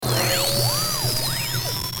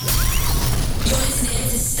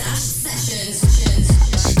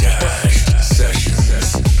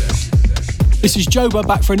This is Joba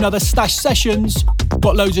back for another Stash Sessions.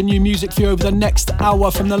 Got loads of new music for you over the next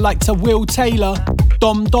hour from the likes of Will Taylor,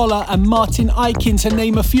 Dom Dollar and Martin Ikin, to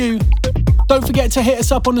name a few. Don't forget to hit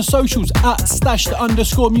us up on the socials at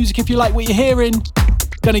 @stash_music if you like what you're hearing.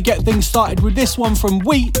 Gonna get things started with this one from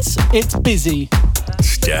Wheat, It's Busy.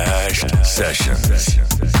 Stash Sessions.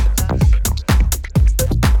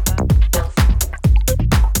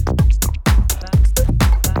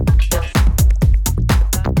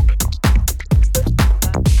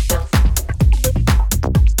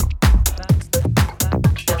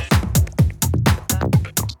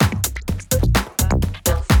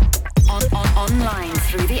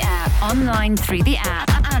 Online through the app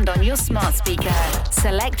and on your smart speaker.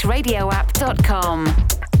 SelectRadioApp.com.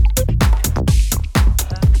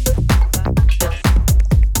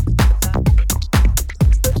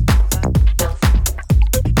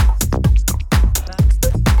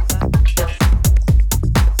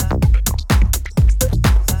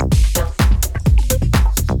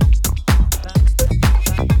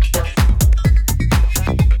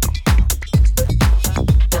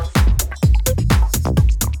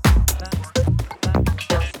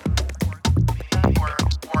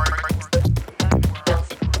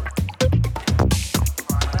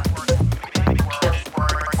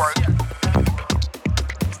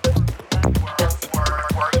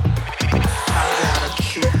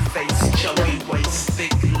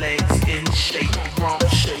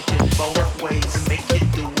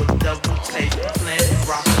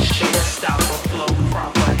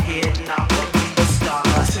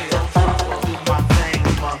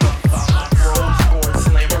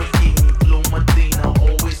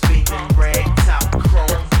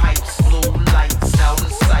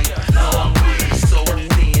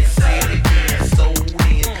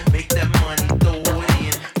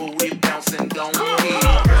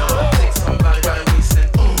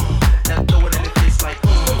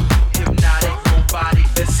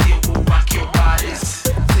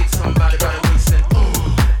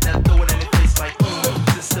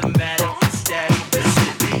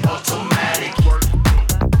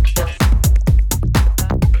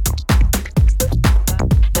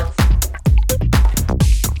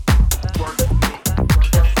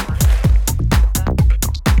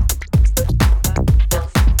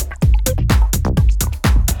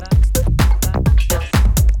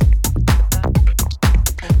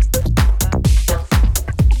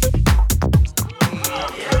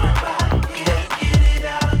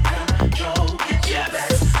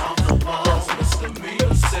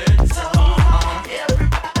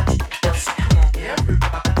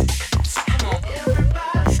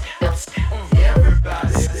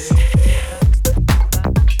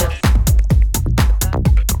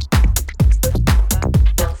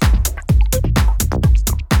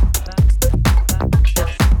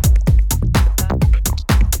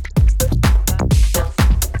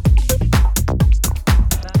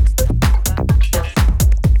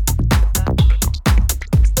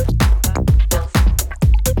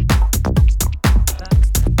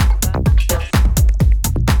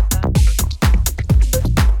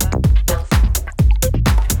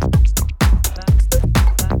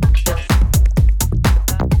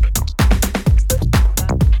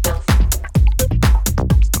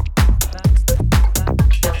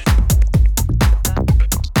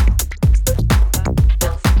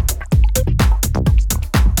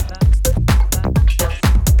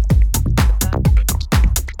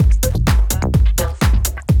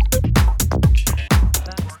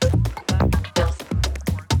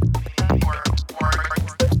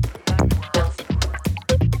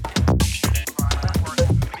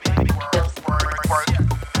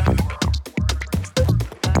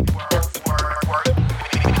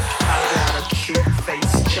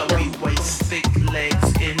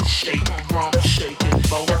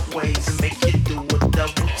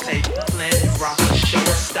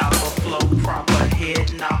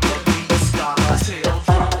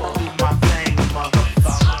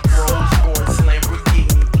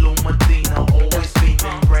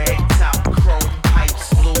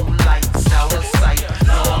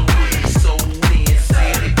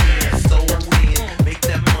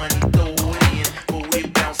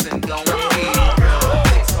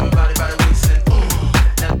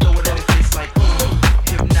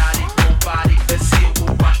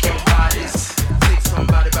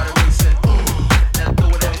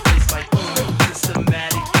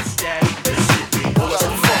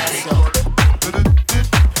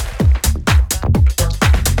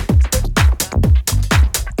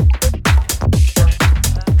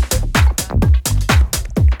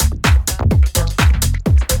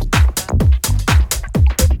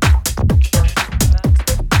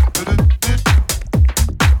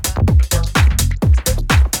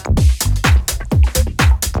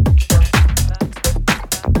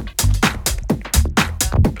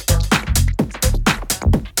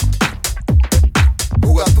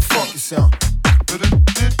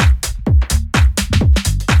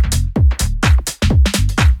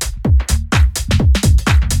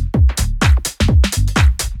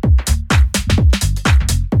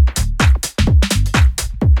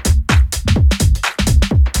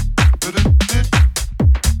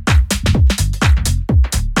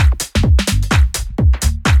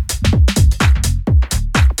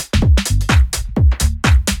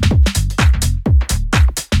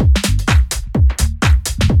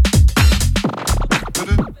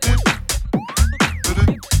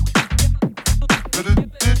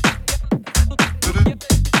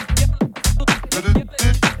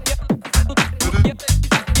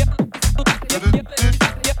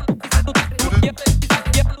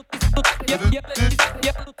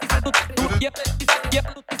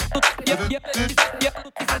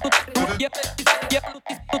 Who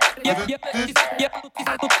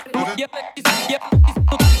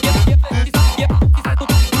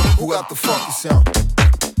got the funky sound?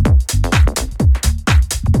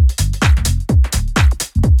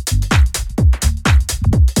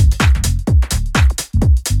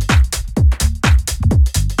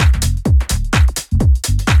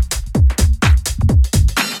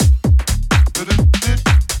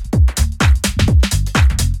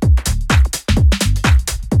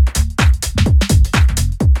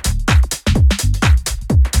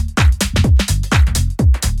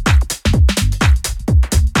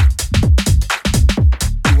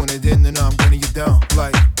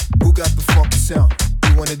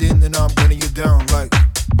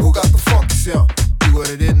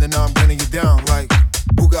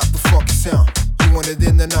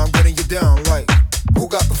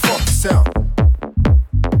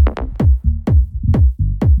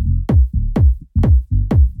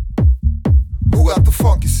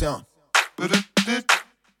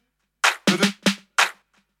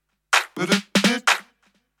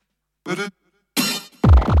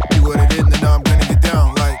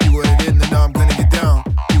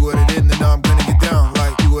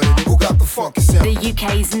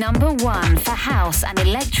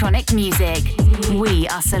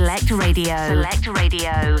 Select Radio. Select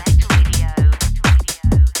Radio.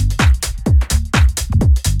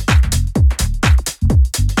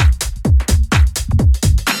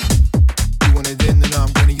 You want it in, then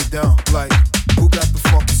I'm gonna get down. Like, who got the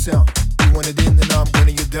funky sound? You want it in, then I'm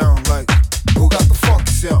gonna get down. Like, who got the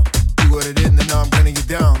funky sound? You want it in, then I'm gonna get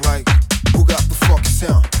down. Like, who got the funky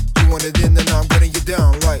sound? You want it in, then I'm gonna get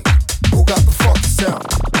down. Like, who got the funky sound?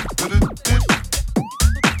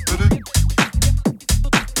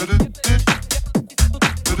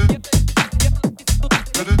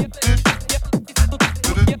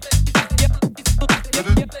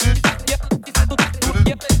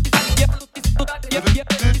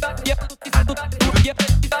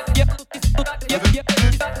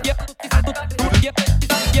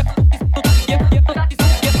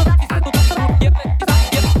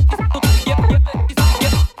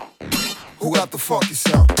 Who got the funky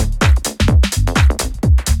sound?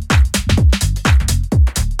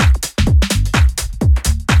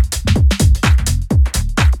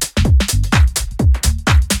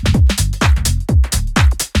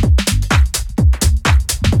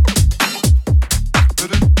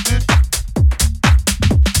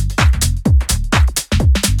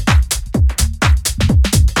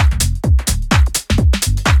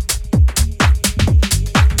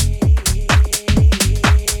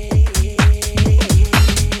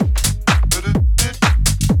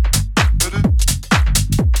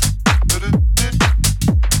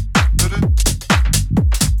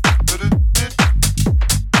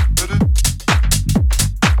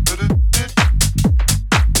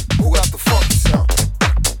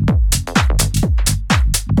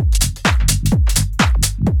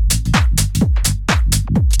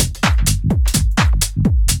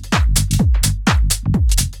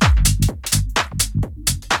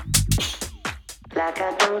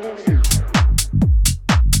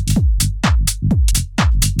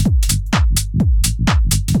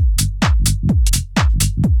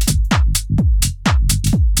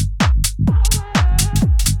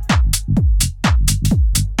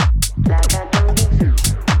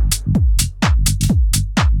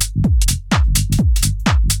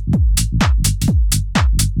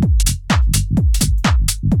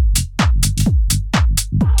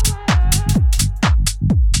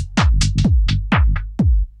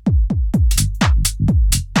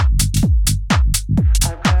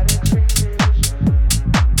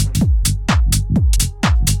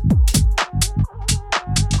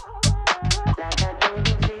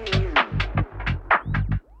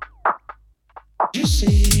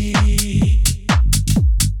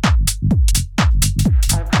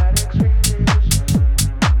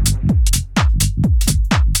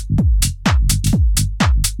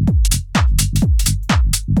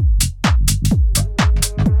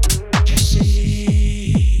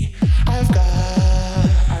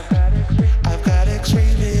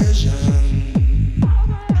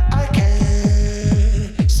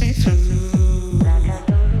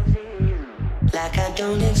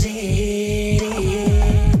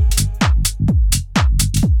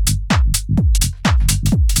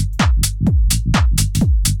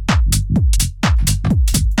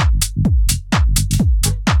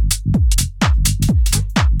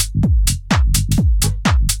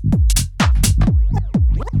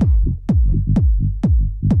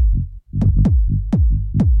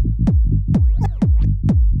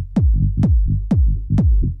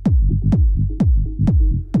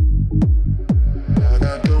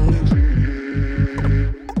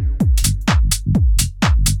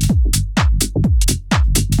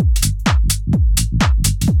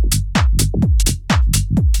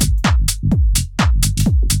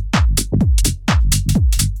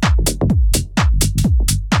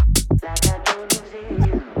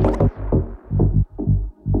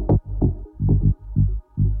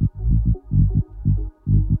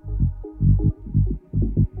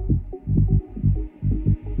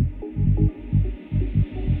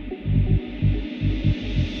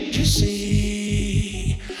 you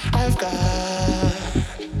see, I've got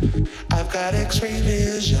X-ray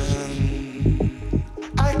vision.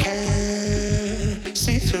 I can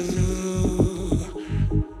see through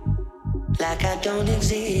like I don't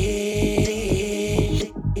exist.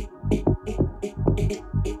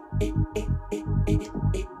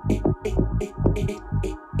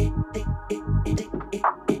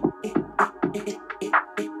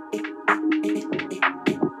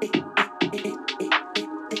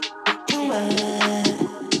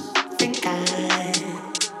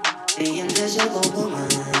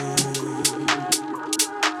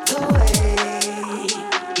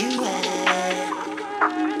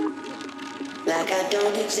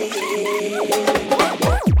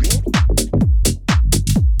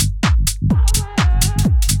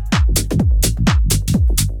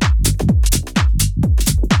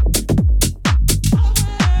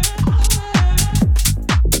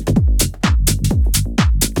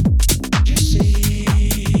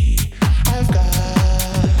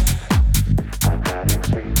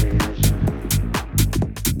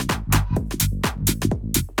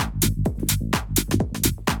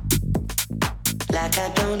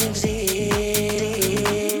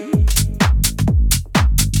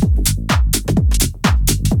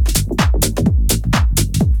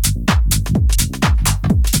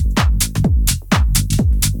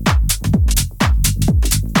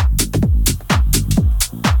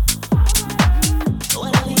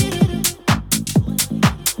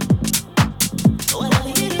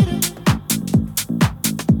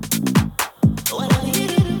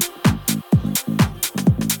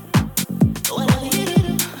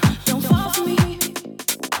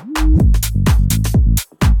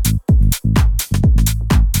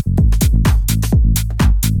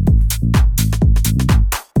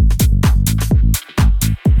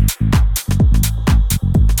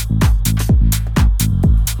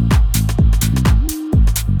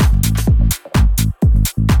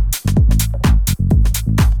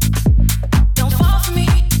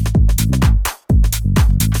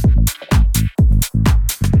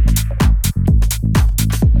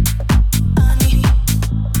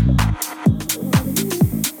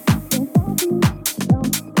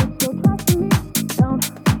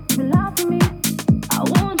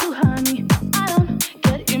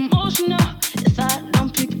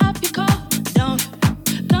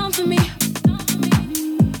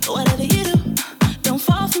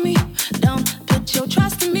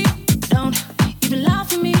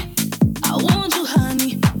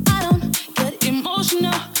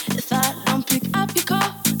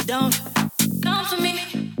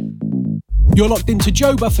 You're locked into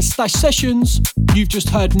Joba for Stash Sessions. You've just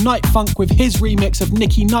heard Night Funk with his remix of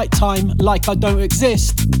Nicki Nighttime, Like I Don't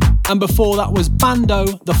Exist. And before that was Bando,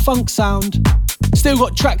 The Funk Sound. Still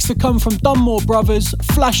got tracks to come from Dunmore Brothers,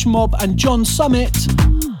 Flash Mob and John Summit.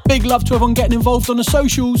 Big love to everyone getting involved on the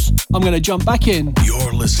socials. I'm going to jump back in.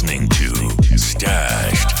 You're listening to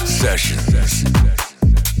Stashed Sessions.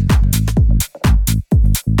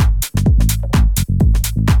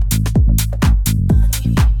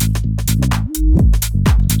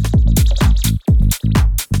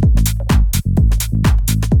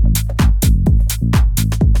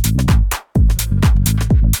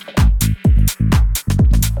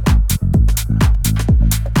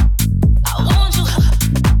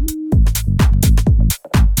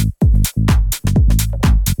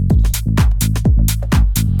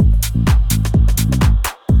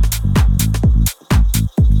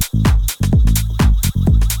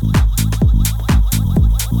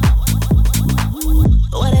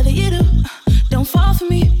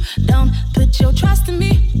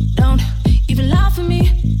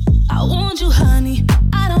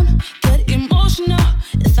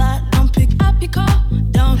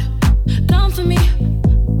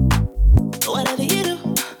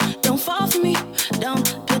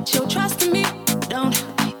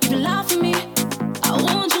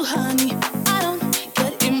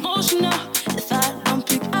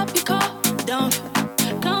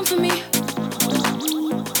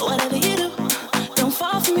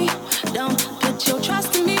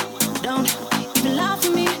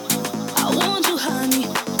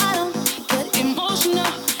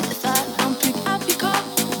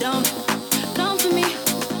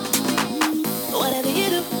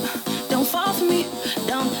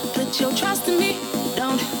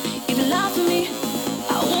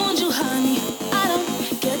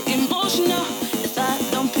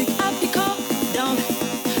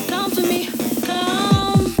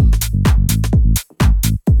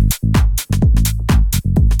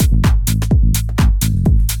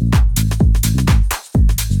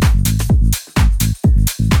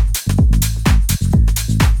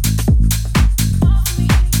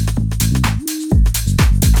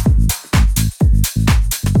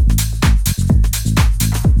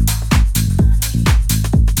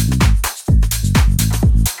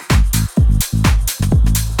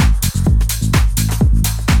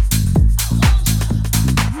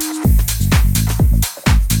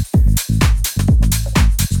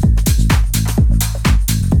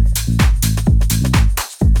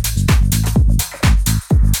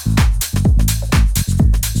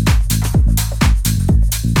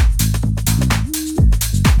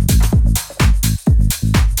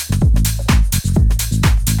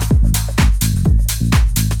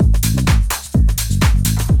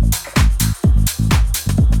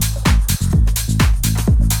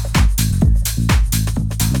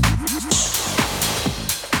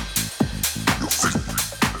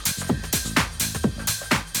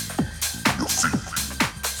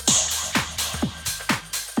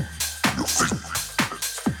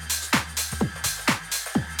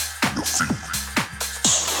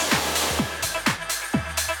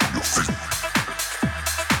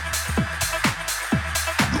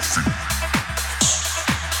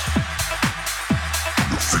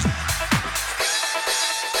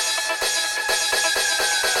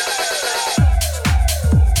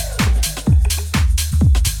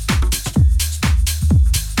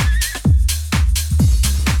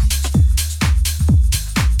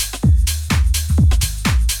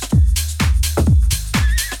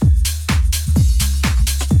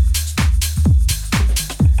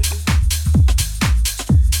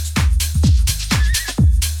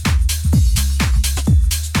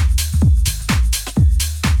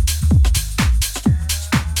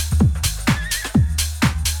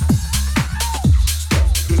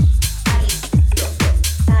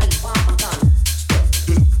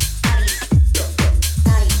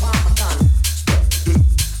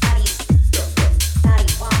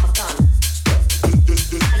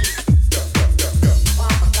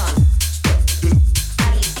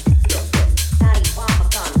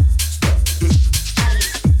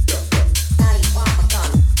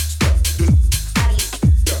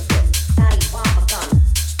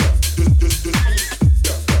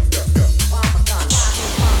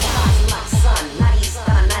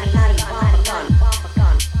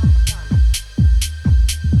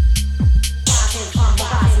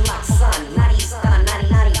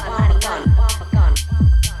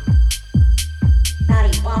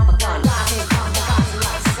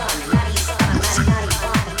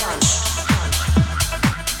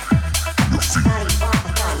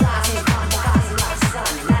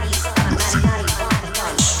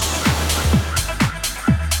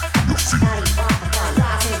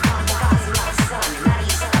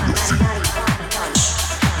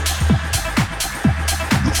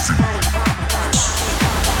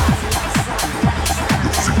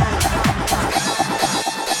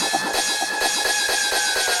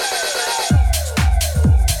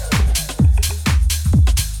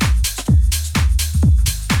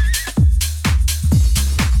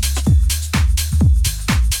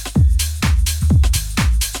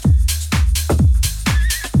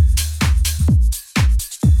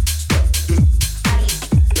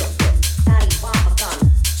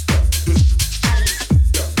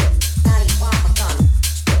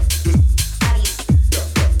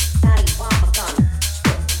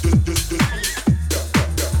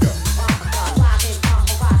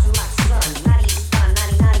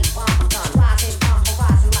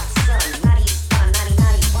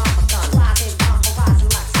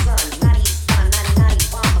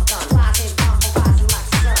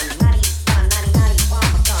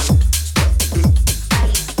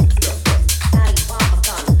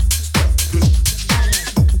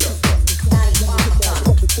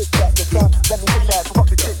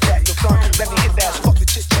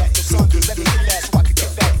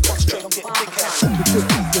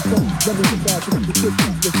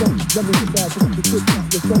 Let me get back to the chit chat,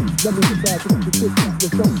 your son. Let me get back to the chit chat,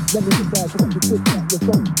 your son. Let me get back to the chit chat, your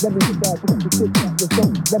son. Let me get back to the chit chat, your son.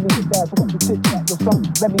 Let me get back to the chit chat, your son.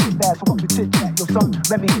 Let me get back to the chit chat, your son.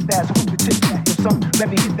 Let me get back to the chit chat, your son. Let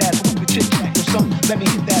me get back to the chit chat, your son. Let me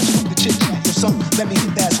get back to the chit chat, your son. Let me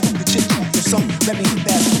get back to the chit chat, your son. Let me get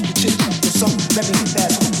back to the chit chat, your son. Let me get back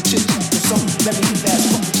to the chit chat, your son. Let me get back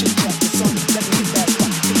to the chit chat, your son. Let me get back to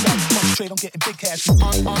the chit chat. Concentrate on getting big cash.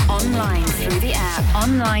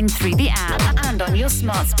 Online through the app, and on your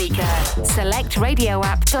smart speaker.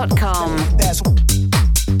 SelectRadioApp.com.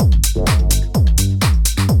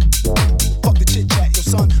 Fuck the chit chat, yo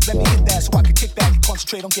son. Let me hit that so I can kick back and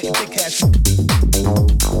concentrate on getting big cash.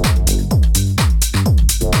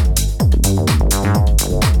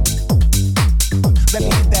 Let me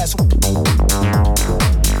hit that so.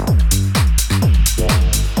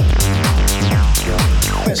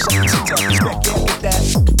 Press up, sit down, respect, yeah, get that.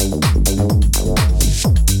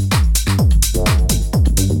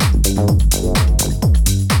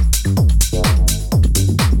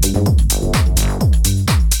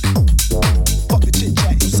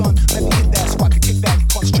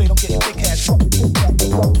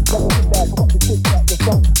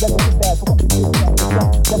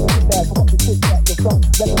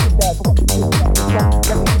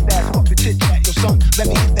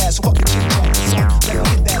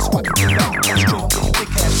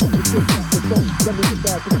 Let me get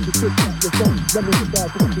back to the chit chat, your son. Let me get back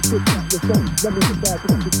to the chit chat, your son. Let me get back to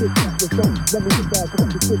the chit chat, your son. Let me get back to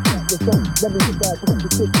the chit chat, your son. Let me get back to the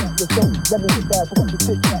chit chat, your son. Let me get back to the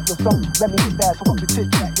chit chat, your son. Let me get back to the chit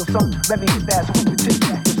chat, your son. Let me get back to the chit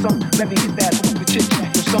chat, your son. Let me get back to the chit chat,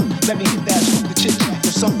 your son. Let me get back to the chit chat,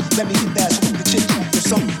 your son. Let me get back to the chit chat, your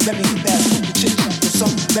son. Let me get back to the chit chat, your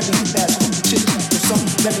son. Let me get back to the chit chat, your son.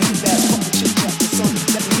 Let me get back to the chit chat.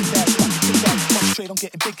 Concentrate on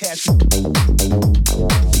getting big cash.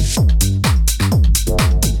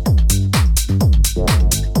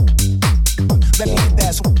 Let me hit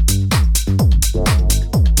that so.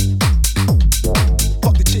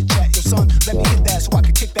 Fuck the chit chat, yo son. Let me hit that so I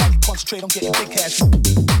can kick back and concentrate on getting big cash.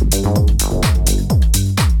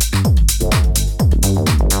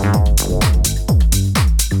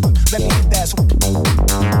 Let me hit that so.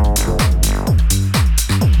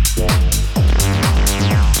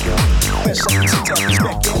 Press up, sit down,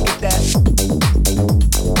 respect, yeah, get that.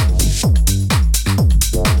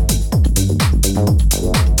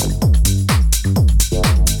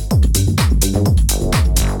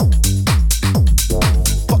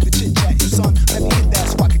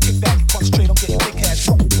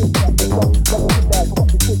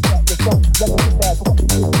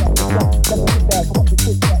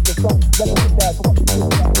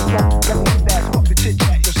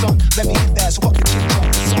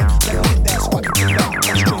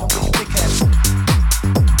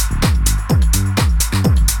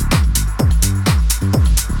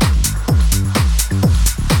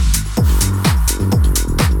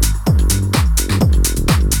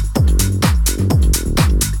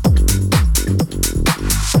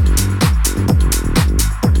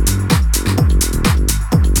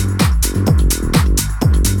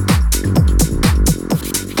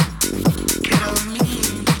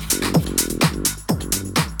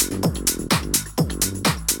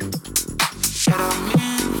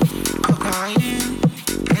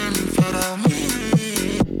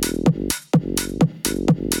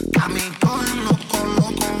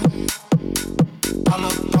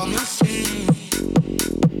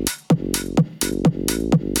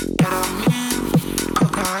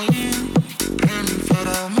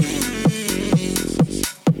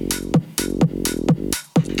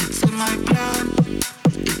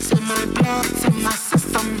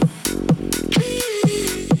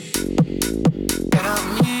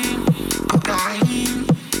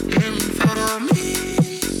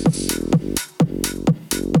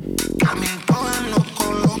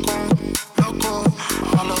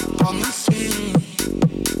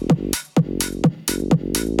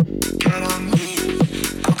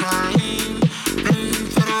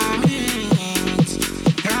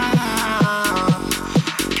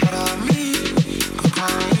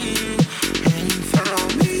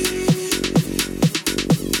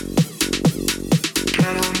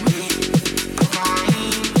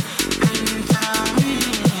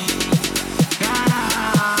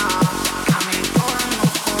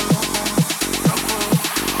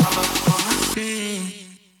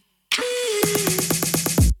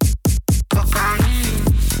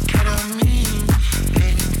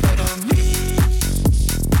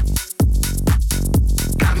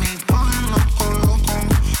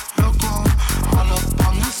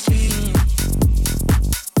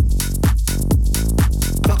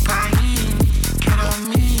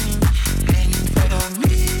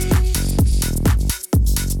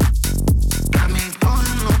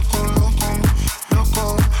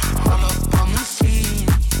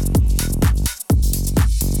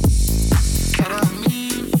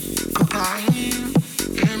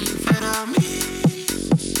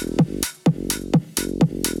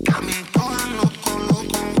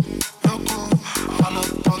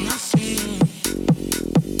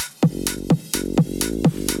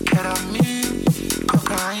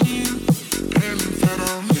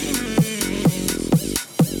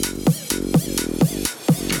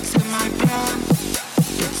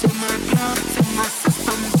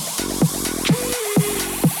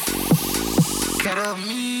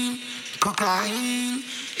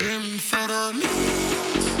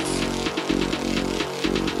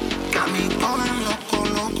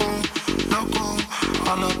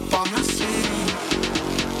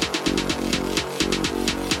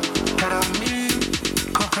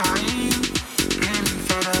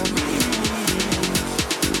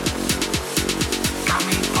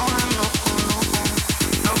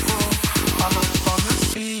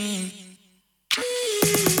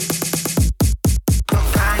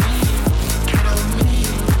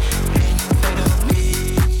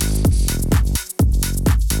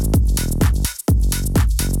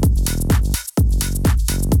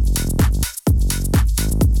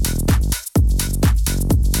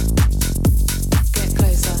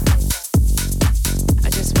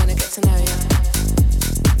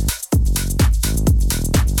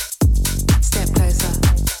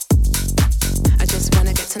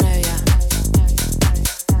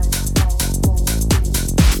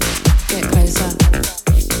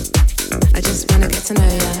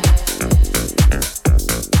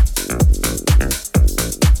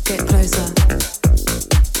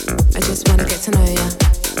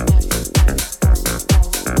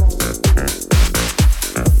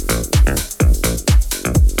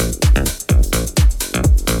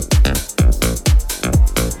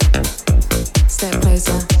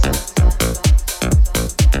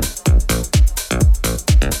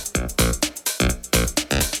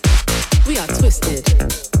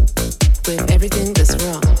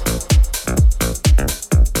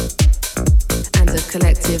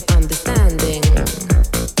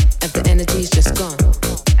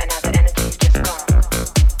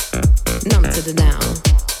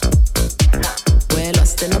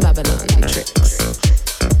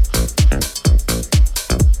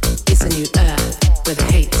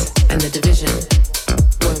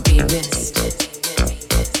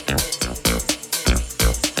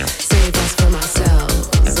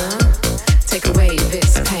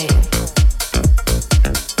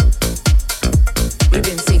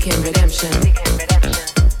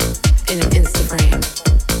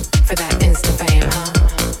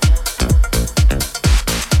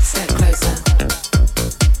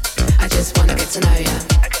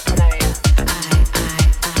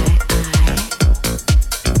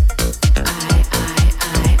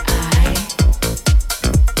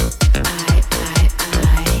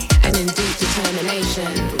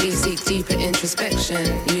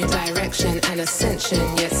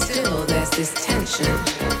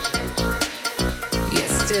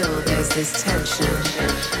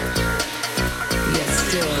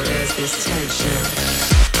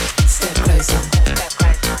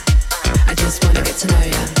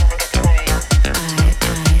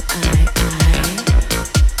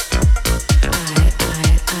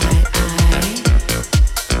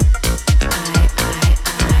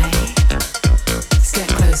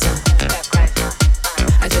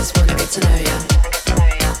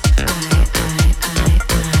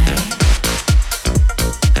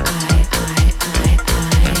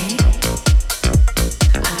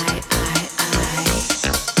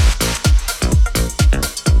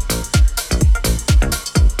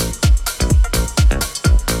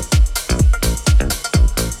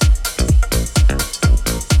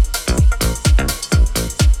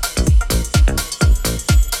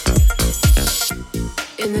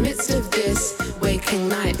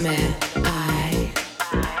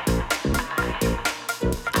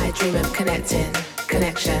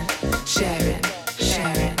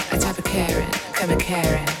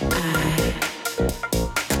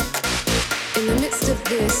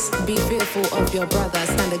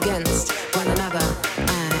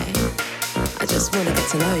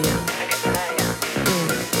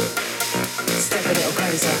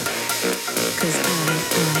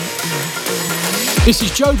 This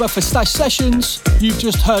is Joba for Stash Sessions. You've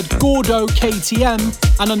just heard Gordo,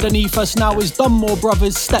 KTM, and underneath us now is Dunmore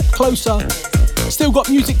Brothers, Step Closer. Still got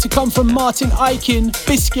music to come from Martin Ikin,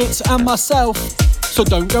 Biscuits, and myself, so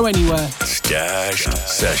don't go anywhere. Stashed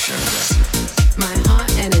Sessions. My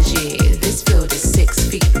heart energy, this field is 6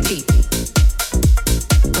 feet deep.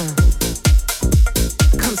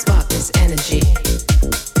 Come spark this energy,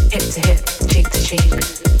 hip to hip, cheek to cheek.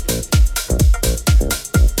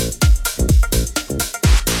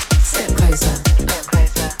 Step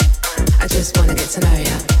to know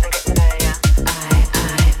ya.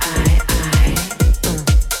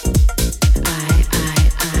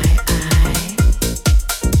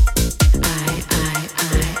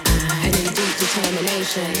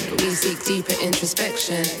 We seek deeper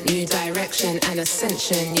introspection, new direction and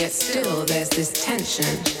ascension. Yet still there's this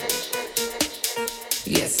tension.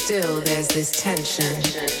 Yet still there's this tension.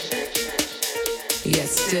 Yet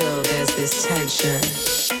still there's this tension.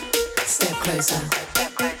 Step closer.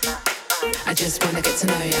 I just wanna get to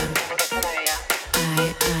know ya.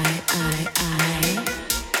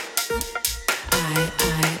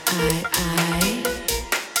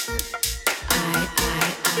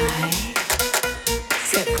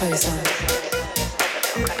 Step closer.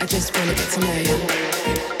 I just wanna get to know you.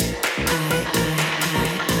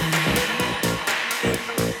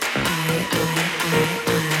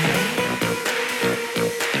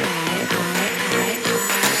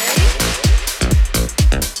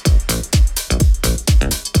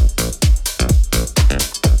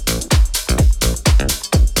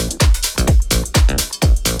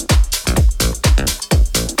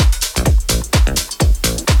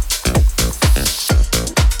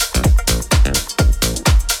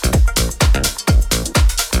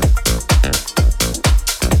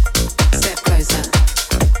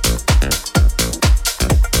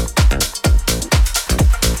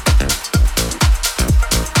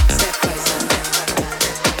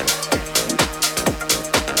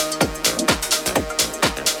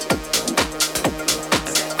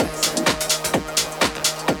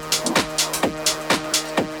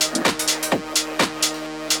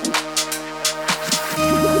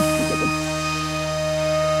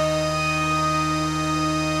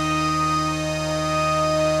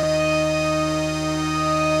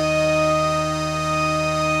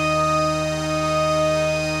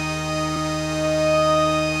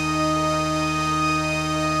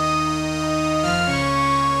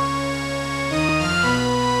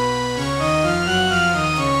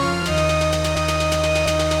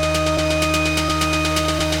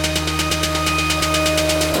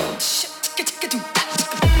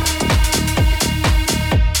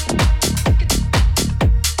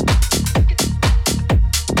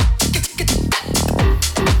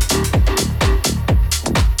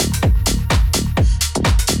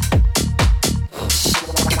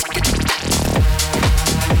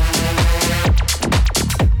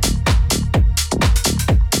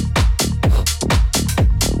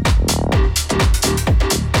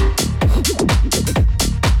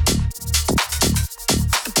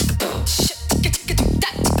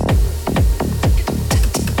 That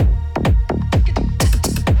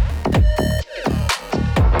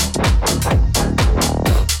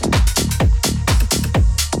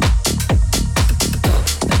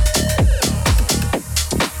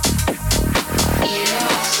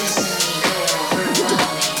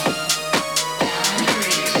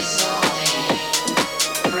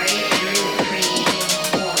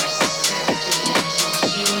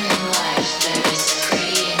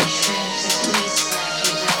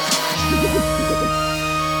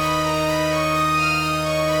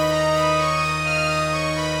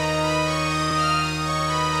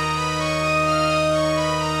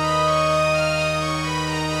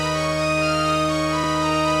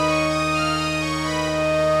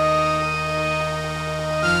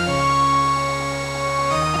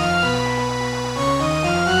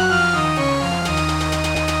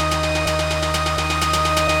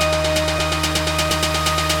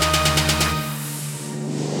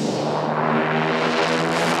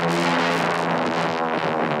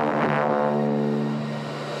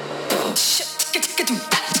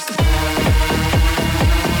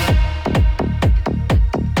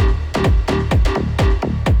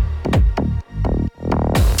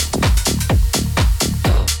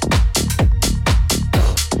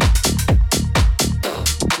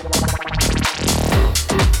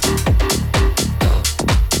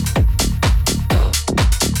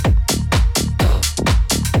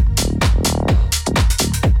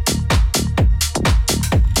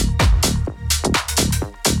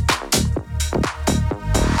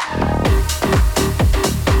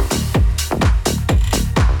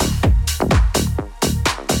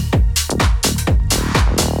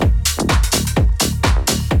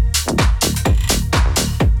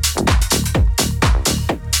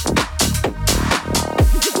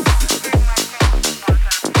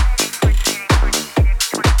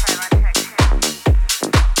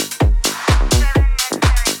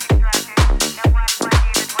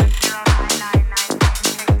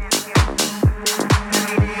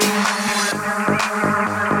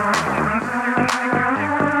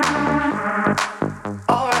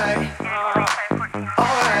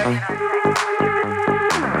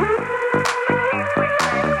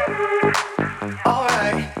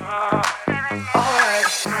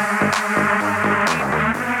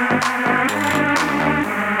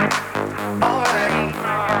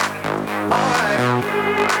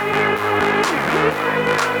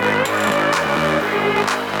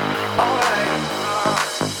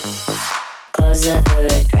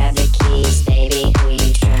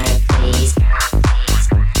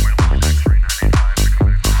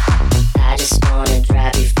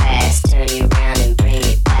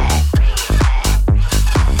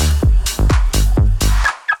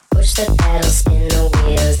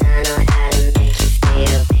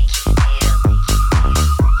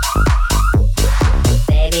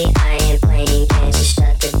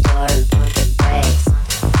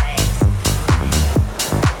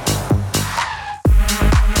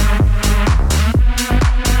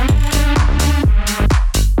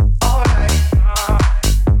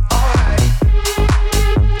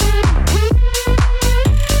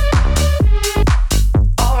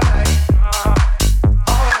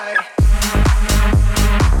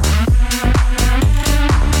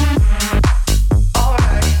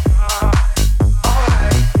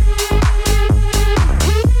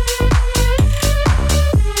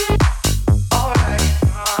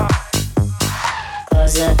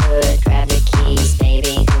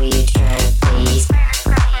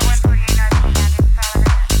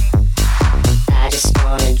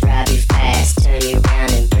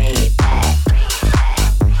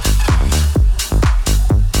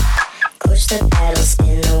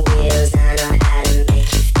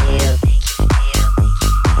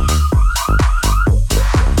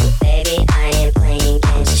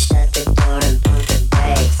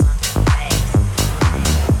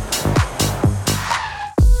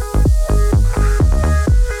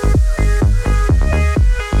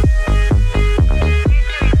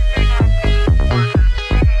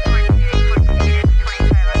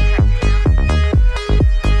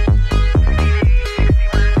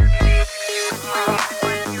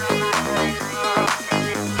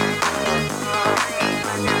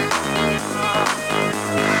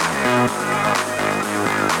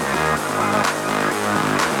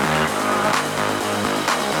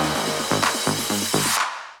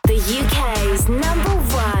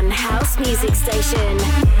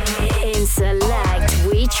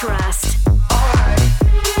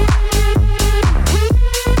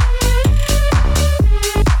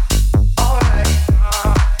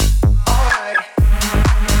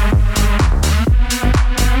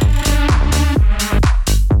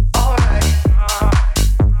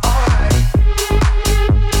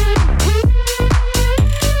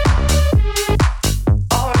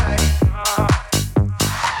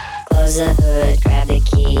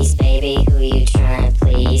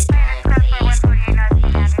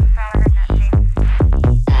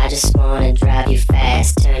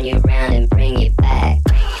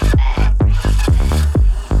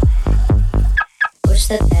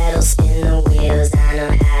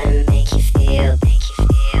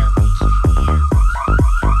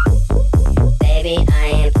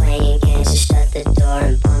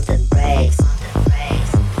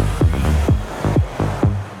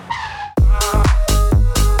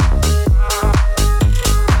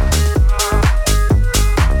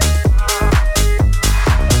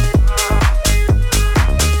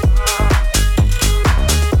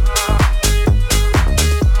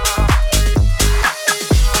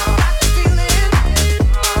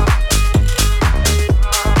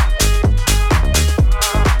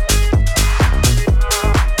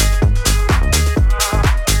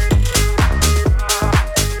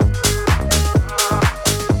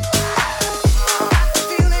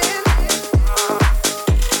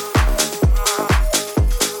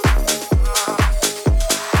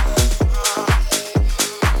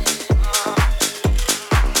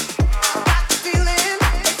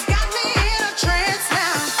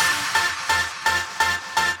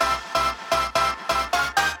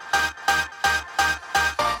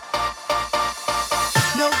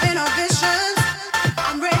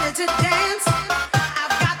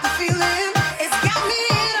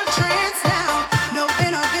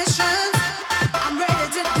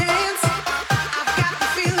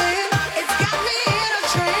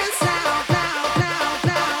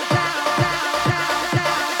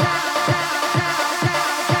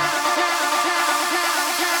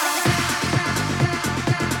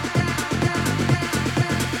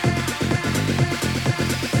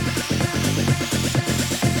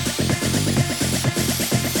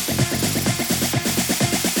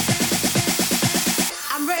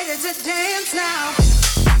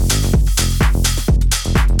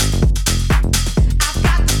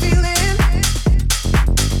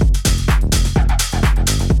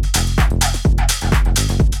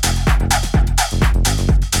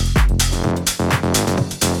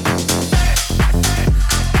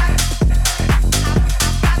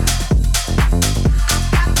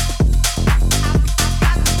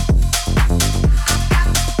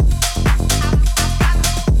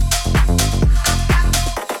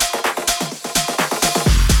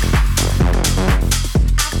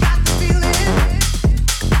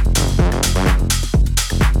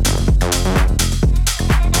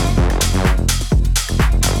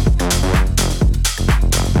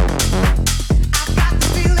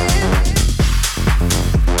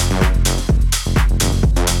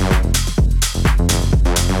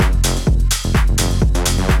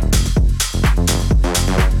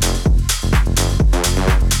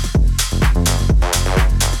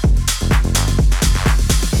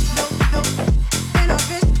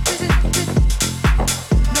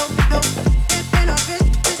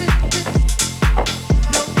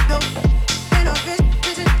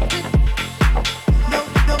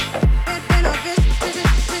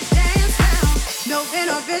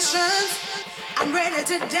ready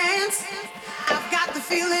to dance. I've got the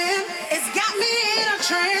feeling, it's got me in a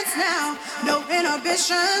trance now. No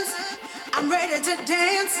inhibitions, I'm ready to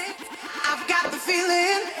dance. I've got the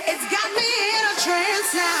feeling, it's got me in a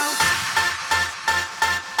trance now.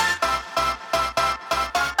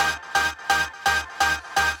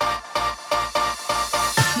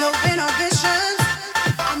 No inhibitions,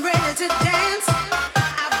 I'm ready to dance.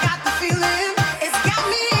 I've got the feeling, it's got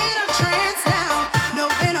me in a trance now. No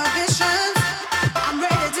inhibitions, I'm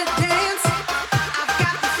ready to dance. I've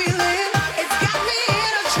got the feeling, it's got me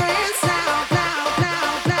in a trance now.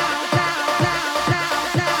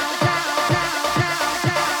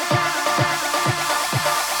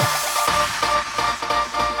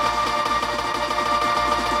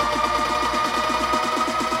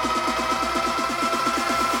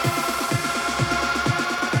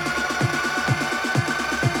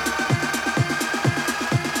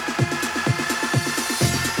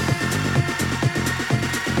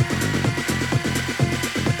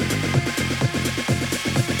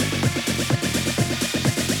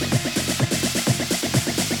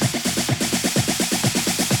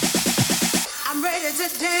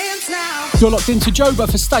 You're locked into Joba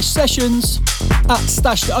for Stash Sessions at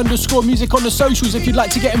 @stash_music on the socials if you'd like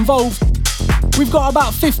to get involved. We've got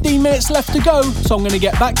about 15 minutes left to go, so I'm going to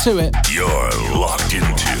get back to it. You're locked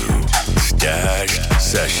into Stash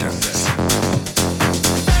Sessions.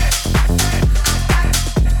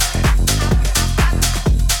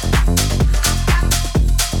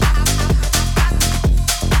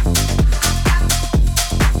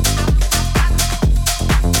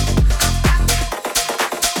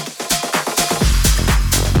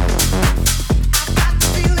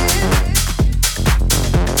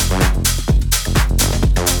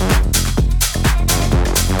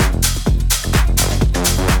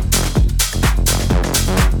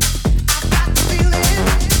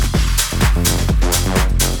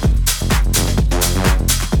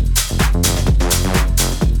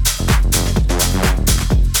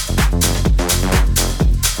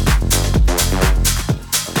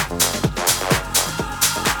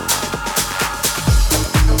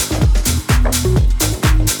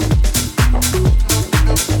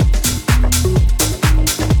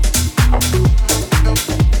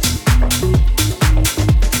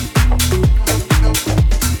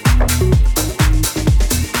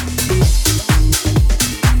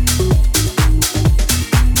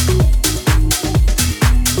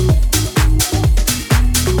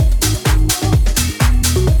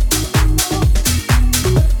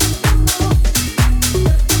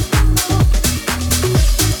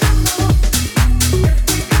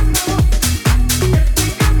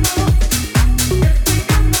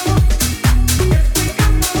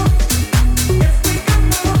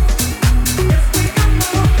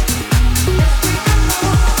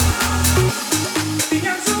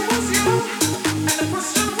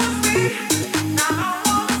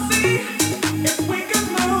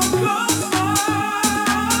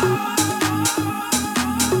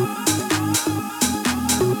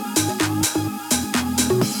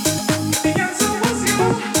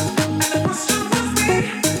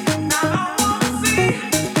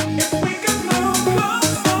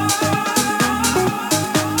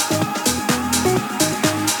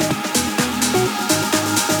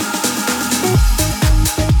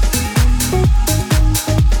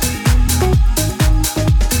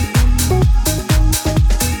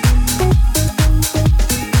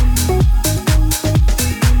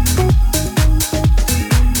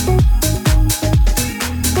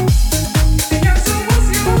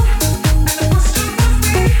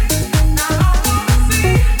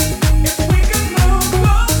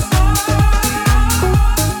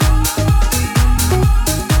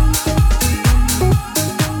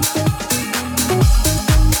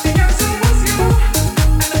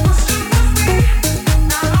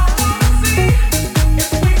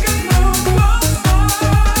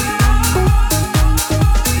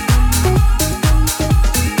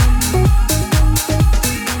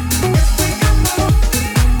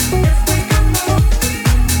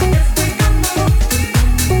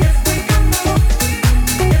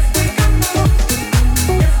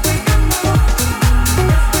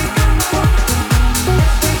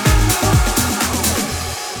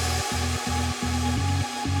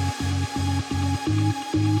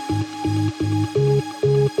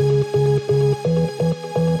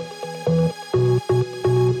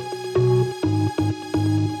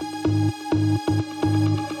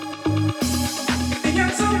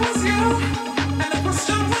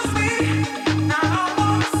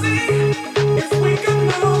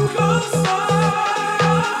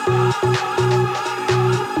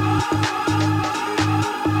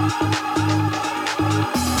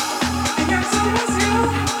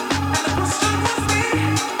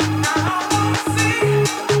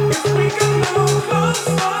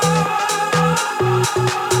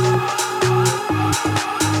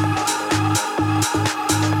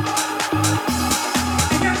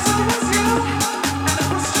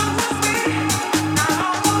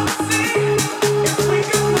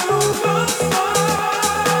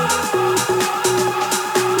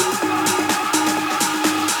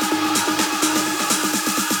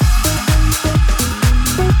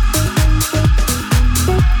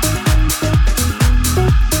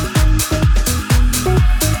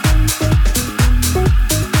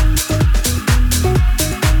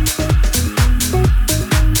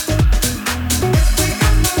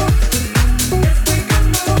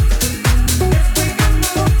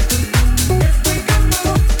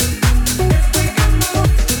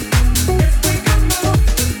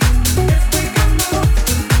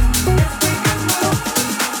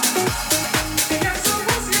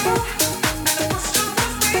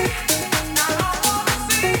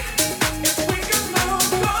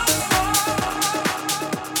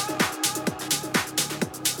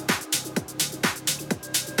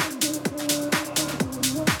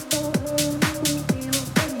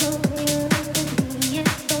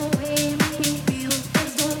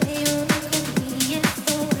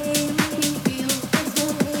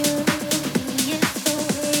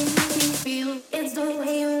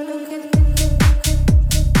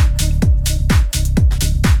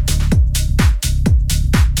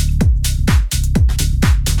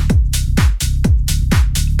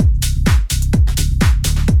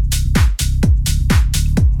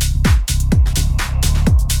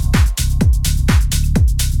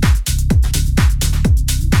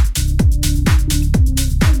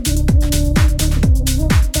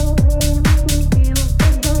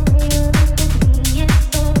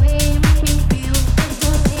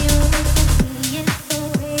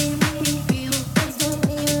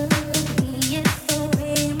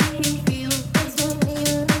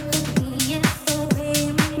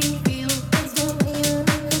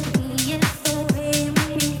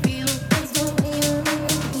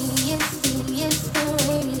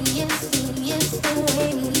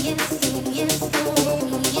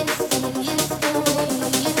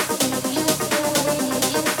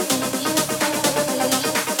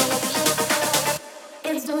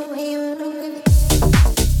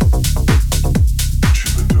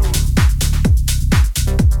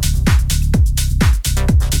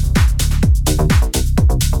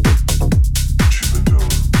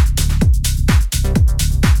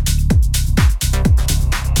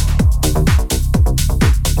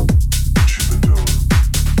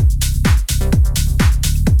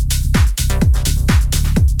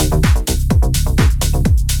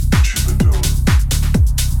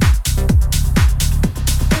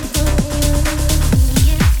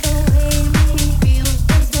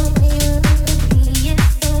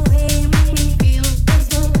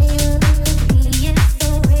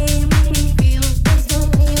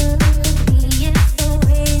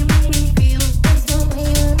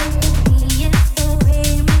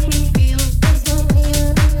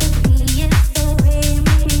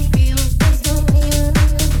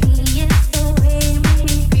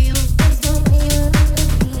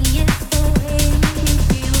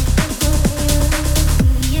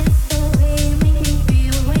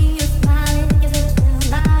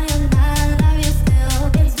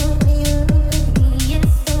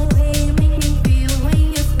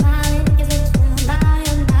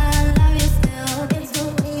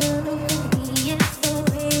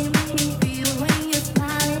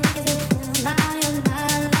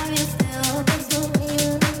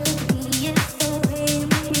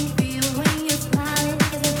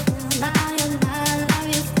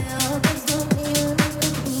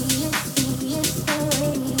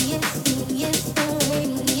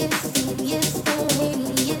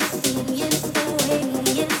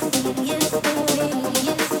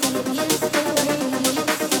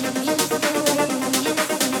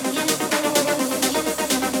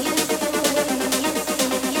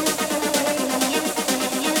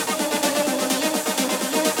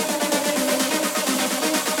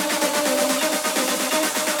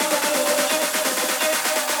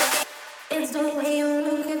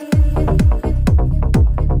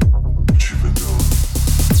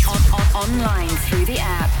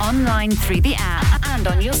 online through the app and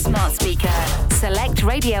on your smart speaker.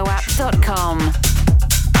 SelectRadioApp.com.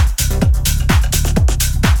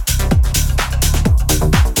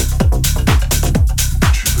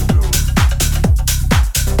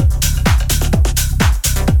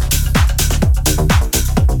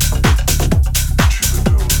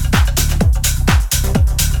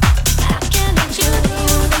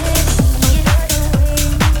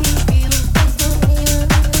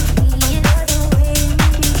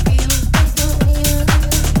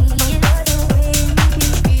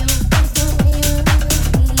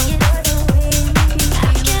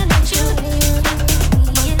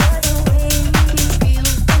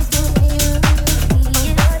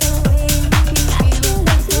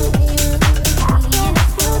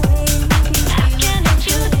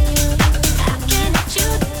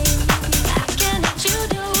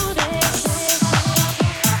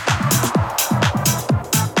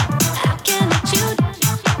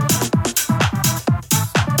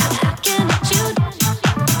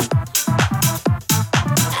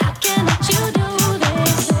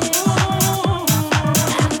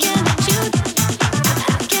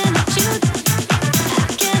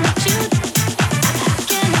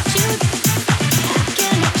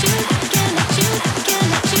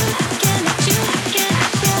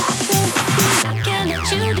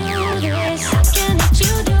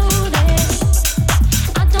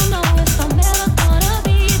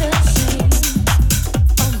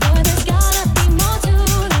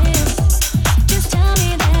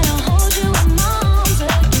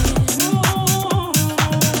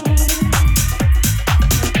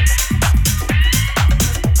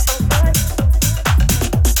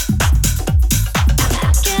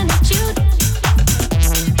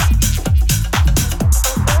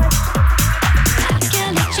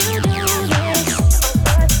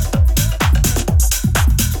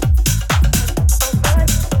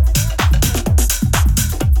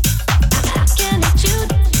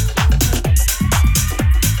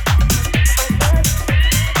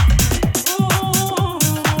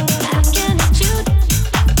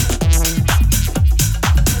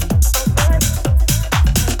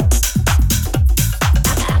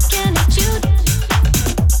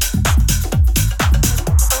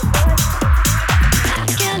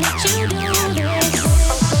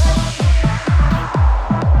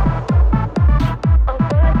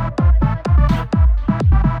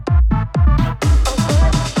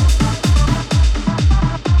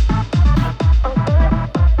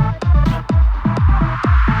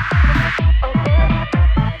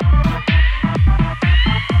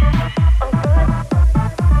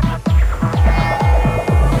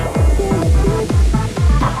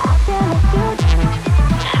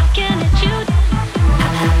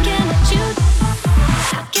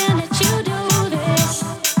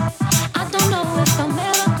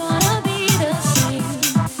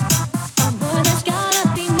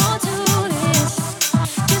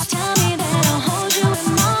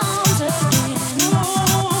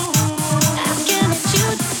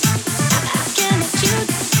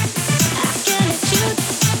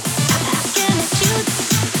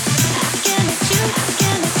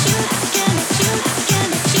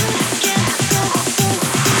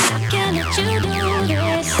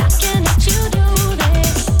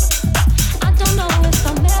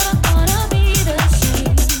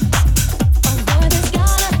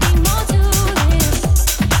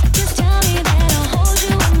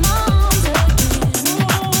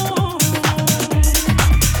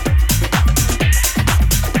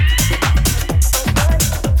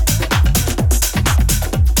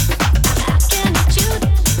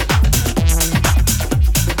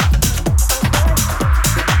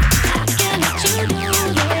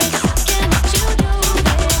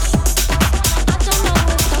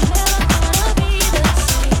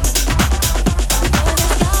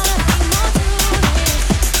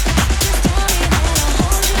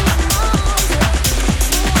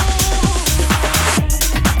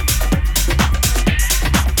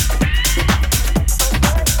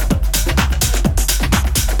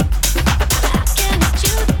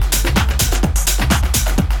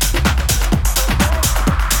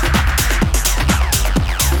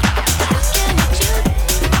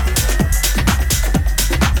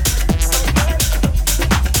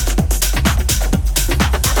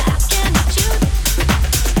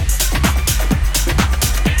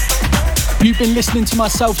 You've been listening to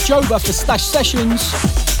myself, Joba, for Stash Sessions.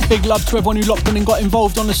 Big love to everyone who locked in and got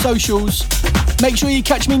involved on the socials. Make sure you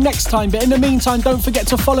catch me next time, but in the meantime, don't forget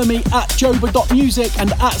to follow me at joba.music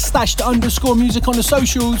and at stashed_music on the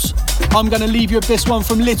socials. I'm going to leave you with this one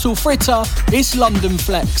from Little Fritter. It's London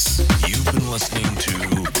Flex. You've been listening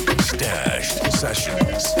to Stashed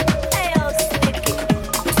Sessions. Hey, yo, Sticky.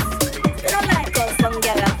 You don't like how some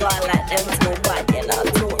girl are going like them too bad, you know,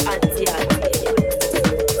 too anti-anti.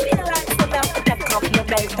 Feel like some have to take off your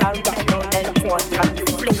belt and rock down them foot and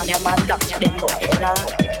fling them and duck them, boy, you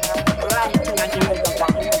know.